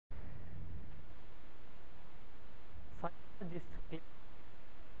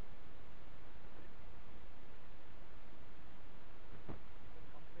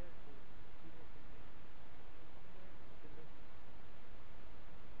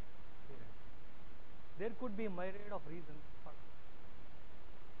there could be myriad of reasons for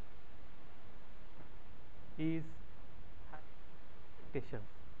is expectations.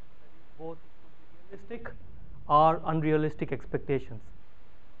 Both realistic or unrealistic expectations.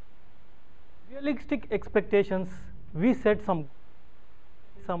 Realistic expectations, we set some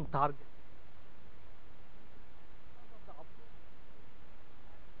target.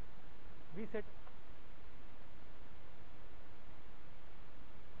 We set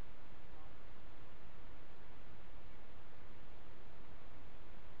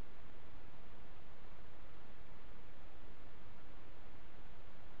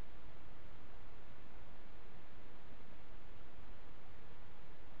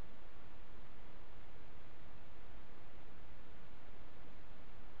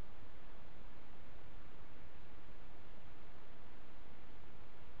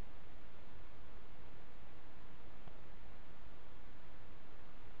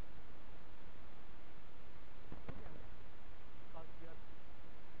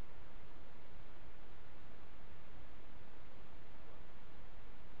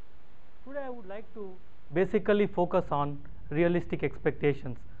Today I would like to basically focus on realistic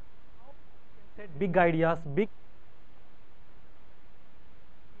expectations. How we can set big ideas, big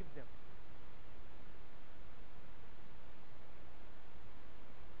achieve them.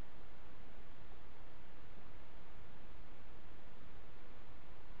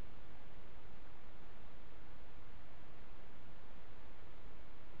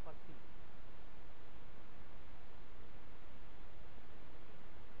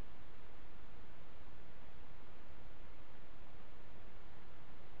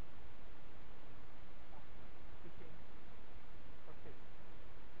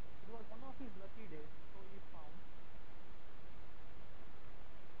 It was one of his lucky days, so he found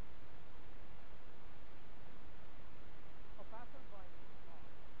a passerby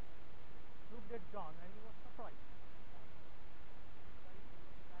looked at John and he was surprised.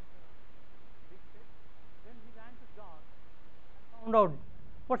 Then he ran to John and found out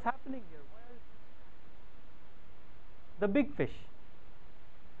what's happening here. Why are you the big fish?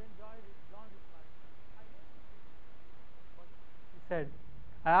 Then John replied, I know what he said,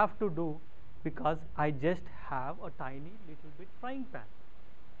 I have to do because I just have a tiny little bit frying pan.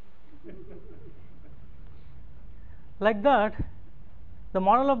 Like that, the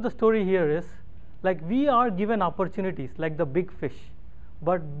moral of the story here is, like, we are given opportunities like the big fish,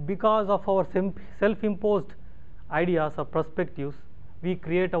 but because of our self-imposed ideas or perspectives, we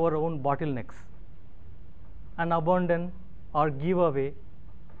create our own bottlenecks and abandon or give away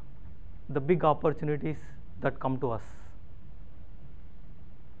the big opportunities that come to us.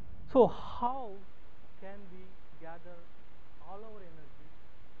 So how can we gather all our energy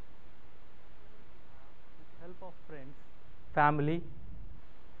with help of friends, family,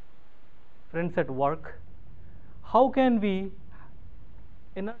 friends at work? How can we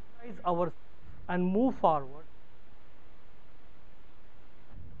energize ourselves and move forward?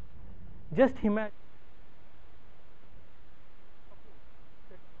 Just imagine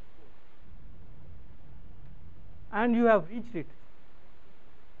and you have reached it.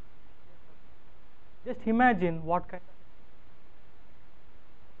 Just imagine what kind of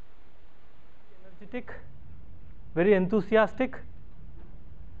energetic, very enthusiastic,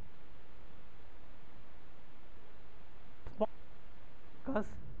 because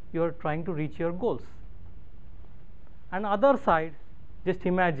you are trying to reach your goals. And other side, just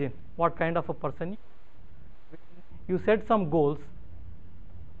imagine what kind of a person you set some goals,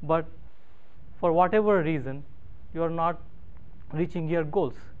 but for whatever reason you are not reaching your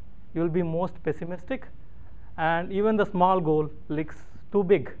goals. You will be most pessimistic, and even the small goal looks too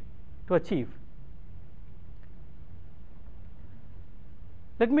big to achieve.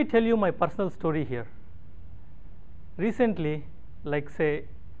 Let me tell you my personal story here. Recently, like say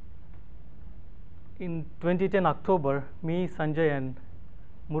in 2010 October, me, Sanjay and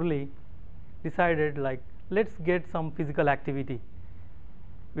Murli decided, like, let's get some physical activity.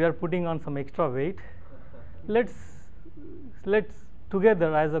 We are putting on some extra weight. Let's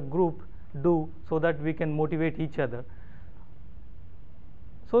together as a group do, so that we can motivate each other.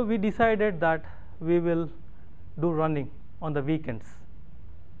 So we decided that we will do running on the weekends,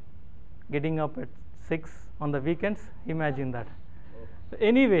 getting up at 6 on the weekends. Imagine that.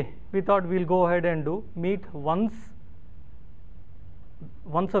 Anyway, we thought we'll go ahead and meet once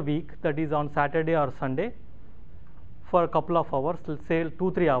a week, that is on Saturday or Sunday, for a couple of hours, let's say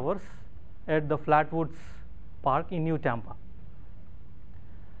 2-3 hours, at the Flatwoods Park in New Tampa.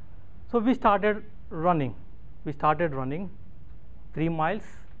 So we started running. We started running 3 miles,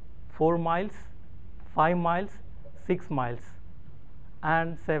 4 miles, 5 miles, 6 miles,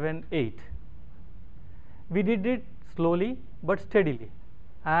 and 7, 8. We did it slowly but steadily,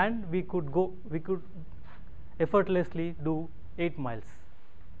 and we could effortlessly do 8 miles.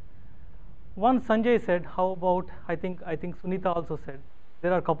 Once Sanjay said, how about, I think Sunita also said,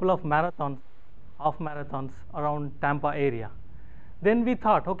 there are a couple of marathons, half marathons around Tampa area. Then we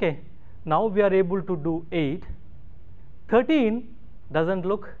thought, okay, now we are able to do 8. 13 doesn't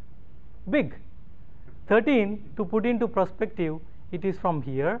look big. 13, to put into perspective, it is from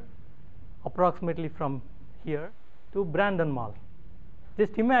here, approximately from here to Brandon Mall.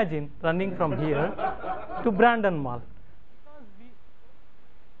 Just imagine running from here to Brandon Mall. Because we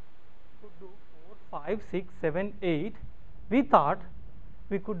could do 4, 5, 6, 7, 8, we thought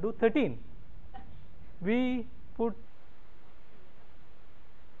we could do 13. We put,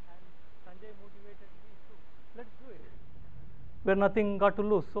 and Sanjay motivated me to, let's do it. We're nothing got to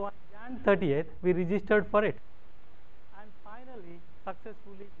lose. So on Jan 30th, we registered for it. And finally,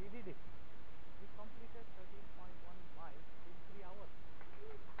 successfully, we did it. We completed 13.1 miles in 3 hours.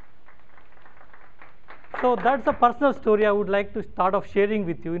 So that's a personal story I would like to start off sharing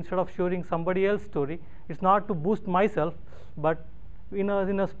with you instead of sharing somebody else's story. It's not to boost myself, but in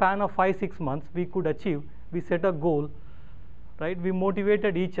a span of 5-6 months, we could achieve. We set a goal, right? We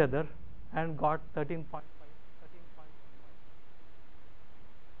motivated each other and got 13.1 miles.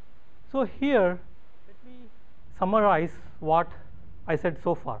 So here, let me summarize what I said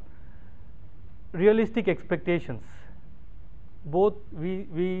so far. Realistic expectations. Both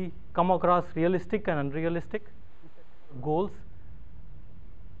we come across realistic and unrealistic goals.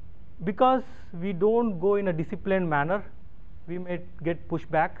 Because we don't go in a disciplined manner, we may get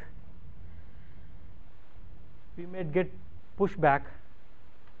pushback. We may get pushback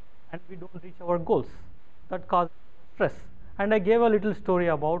and we don't reach our goals. That causes stress. And I gave a little story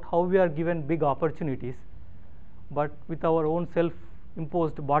about how we are given big opportunities, but with our own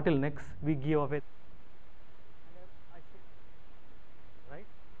self-imposed bottlenecks, we give away. Right?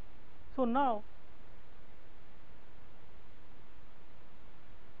 So now,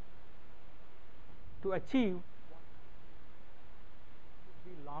 to achieve,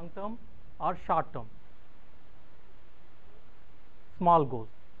 be long-term or short-term. Small goals.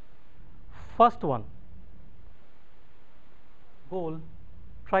 First one. Goal,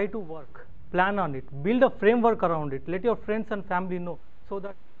 try to work, plan on it, build a framework around it, let your friends and family know, so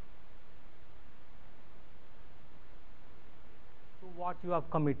that to what you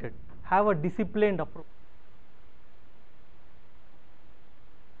have committed. Have a disciplined approach.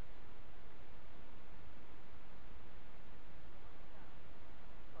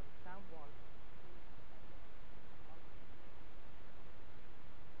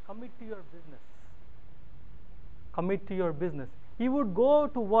 Commit to your business. Commit to your business. He would go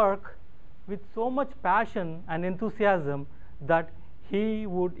to work with so much passion and enthusiasm that he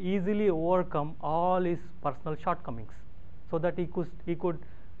would easily overcome all his personal shortcomings, so that he could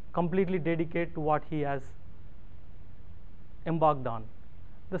completely dedicate to what he has embarked on.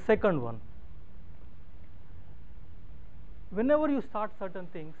 The second one, whenever you start certain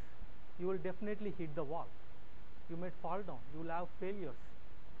things, you will definitely hit the wall. You may fall down, you will have failures.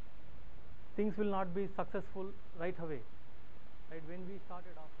 Things will not be successful right away. Right? When we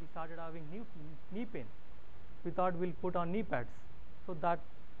started off, we started having knee pain. We thought we'll put on knee pads, so that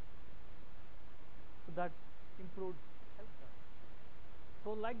improved health.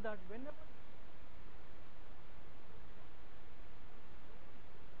 So like that, whenever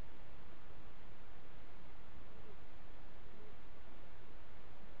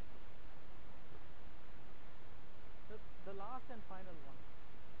the last and final one.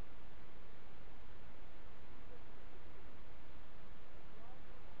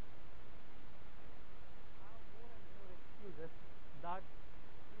 That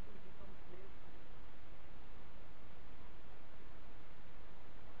people become slaves.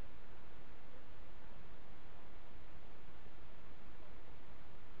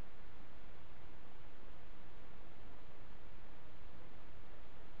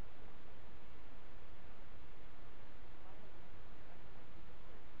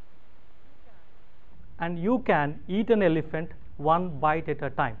 And you can eat an elephant one bite at a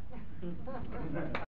time.